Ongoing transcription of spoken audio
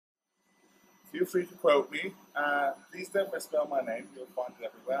feel free to quote me. Please don't misspell my name. You'll find it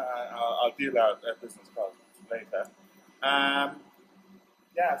everywhere. I'll deal out business cards later.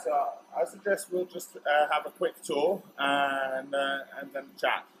 Yeah, so I suggest we'll just have a quick tour and then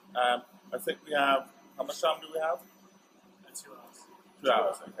chat. I think we have, how much time do we have? 2 hours. 2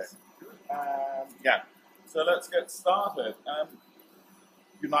 hours, okay. Yeah, so let's get started.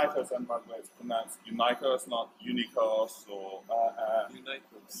 Younicos, and by the way, it's pronounced Younicos, not Younicos or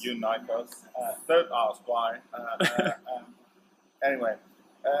Younicos. Don't ask why. Anyway,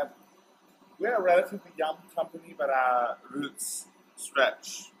 we're a relatively young company, but our roots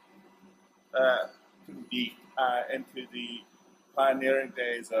stretch pretty deep into the pioneering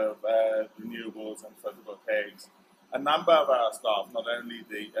days of renewables and photovoltaics. A number of our staff, not only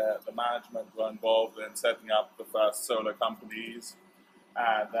the management, were involved in setting up the first solar companies,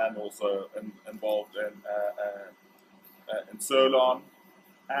 and then also involved in Solon.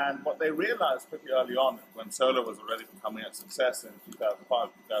 And what they realized pretty early on, when solar was already becoming a success in 2005,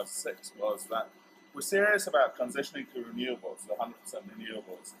 2006, was that we're serious about transitioning to renewables, to 100%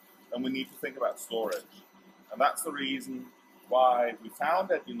 renewables, and we need to think about storage. And that's the reason why we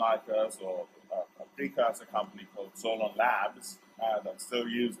founded Younicos, or a precursor company called Solon Labs, that still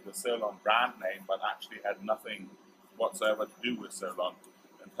used the Solon brand name, but actually had nothing whatsoever to do with Solon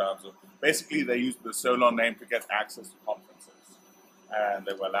in terms of, basically they used the Solon name to get access to conferences, and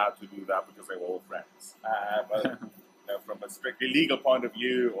they were allowed to do that because they were all friends. But from a strictly legal point of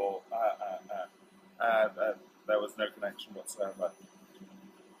view, or there was no connection whatsoever.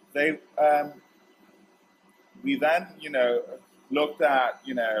 We then, looked at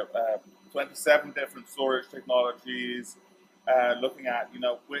 27 different storage technologies, looking at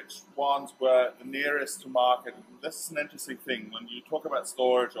which ones were the nearest to market. And this is an interesting thing when you talk about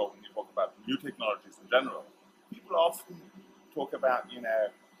storage, or when you talk about new technologies in general. People often talk about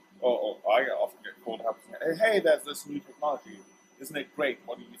or I often get called up and say, "Hey, there's this new technology. Isn't it great?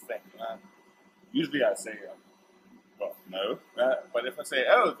 What do you think?" Usually I say, "Well, no." But if I say,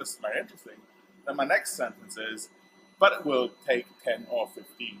 "Oh, this is very interesting," then my next sentence is, "But it will take 10 or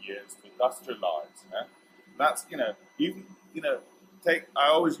 15 years to industrialize." That's, I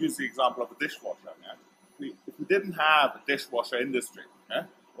always use the example of a dishwasher. If we didn't have a dishwasher industry,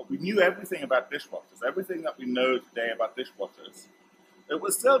 but we knew everything about dishwashers, everything that we know today about dishwashers, it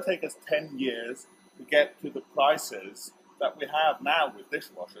would still take us 10 years to get to the prices that we have now with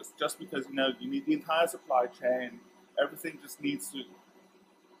dishwashers, just because, you need the entire supply chain, everything just needs to,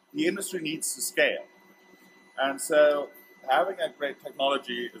 the industry needs to scale. And so having a great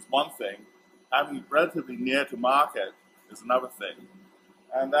technology is one thing, having it relatively near to market is another thing.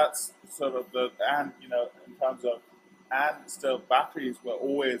 And that's sort of in terms of, and still batteries were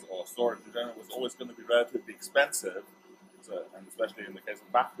always, or storage in general, was always going to be relatively expensive, and especially in the case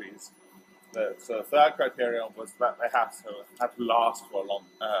of batteries. So the third criterion was that they have to last for a long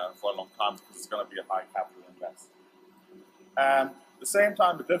time, because it's going to be a high capital invest. At the same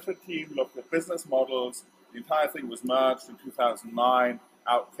time, a different team looked at business models. The entire thing was merged in 2009.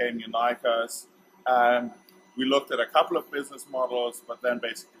 Out came Younicos. We looked at a couple of business models, but then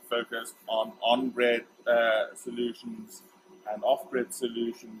basically focused on on-grid solutions and off-grid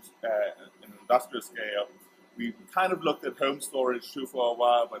solutions in industrial scale. We kind of looked at home storage too for a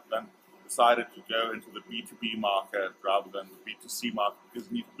while, but then decided to go into the B2B market rather than the B2C market, because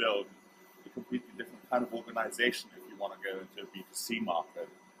you need to build a completely different kind of organization if you want to go into a B2C market,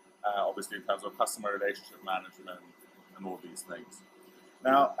 obviously in terms of customer relationship management and all these things.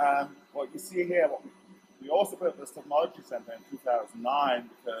 Now, what you see here, we also built this technology center in 2009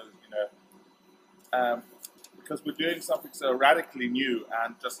 because we're doing something so radically new,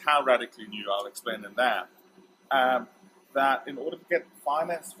 and just how radically new I'll explain in there. That in order to get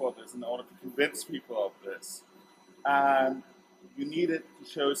finance for this, in order to convince people of this, you needed to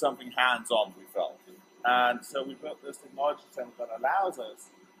show something hands-on, we felt. And so we built this technology center that allows us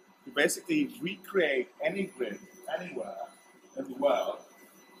to basically recreate any grid anywhere in the world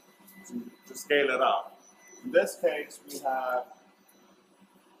to scale it up. In this case, we have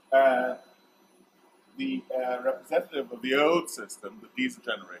the representative of the old system, the diesel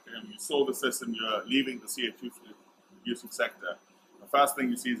generator. And you saw the system, you're leaving the CO2 producing sector. The first thing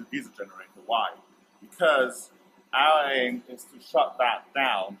you see is a diesel generator. Why? Because our aim is to shut that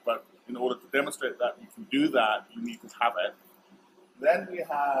down, but in order to demonstrate that you can do that, you need to have it. Then we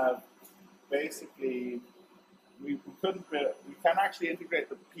have basically, we can actually integrate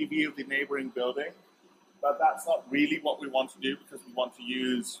the PV of the neighboring building, but that's not really what we want to do, because we want to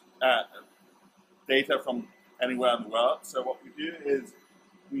use data from anywhere in the world. So what we do is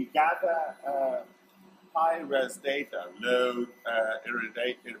we gather high-res data, low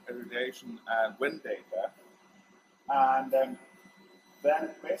irradiation and wind data, and then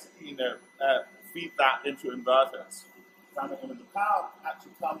basically feed that into inverters. And the power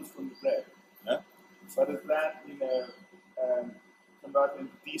actually comes from the grid, but it's then converted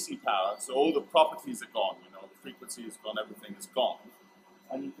into DC power, so all the properties are gone. The frequency is gone, everything is gone,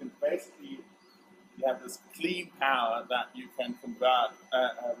 and you can basically have this clean power that you can convert,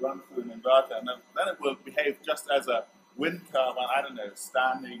 run through an inverter, and then it will behave just as a wind turbine, I don't know,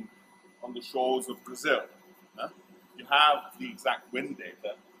 standing on the shores of Brazil. You have the exact wind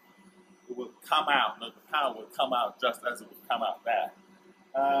data. It will come out, the power will come out just as it would come out there.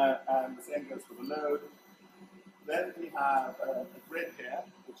 And the same goes for the load. Then we have a grid here,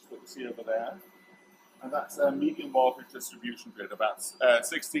 which is what you see over there. And that's a medium voltage distribution grid, about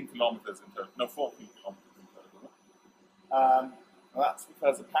 16 kilometers in total, no, 14 kilometers in total. That's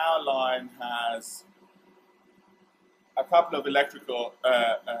because the power line has a couple of electrical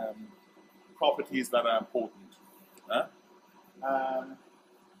properties that are important.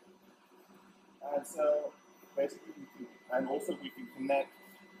 And so basically, we can connect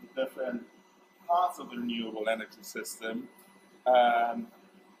the different parts of the renewable energy system,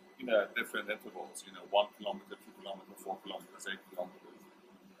 different intervals, 1 kilometer, 2 kilometers, 4 kilometers, 8 kilometers.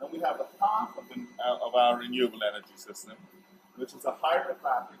 And we have the heart of our renewable energy system, which is a hybrid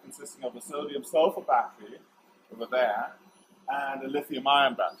battery consisting of a sodium-sulfur battery over there and a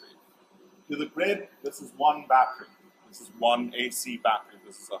lithium-ion battery. To the grid, this is one battery. This is one AC battery.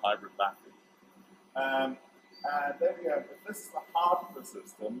 This is a hybrid battery. And then we have, if this is the heart of the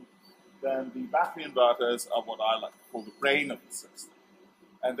system, then the battery inverters are what I like to call the brain of the system.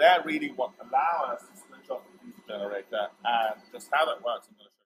 And they're really what allow us to switch off the diesel generator, and just how that works.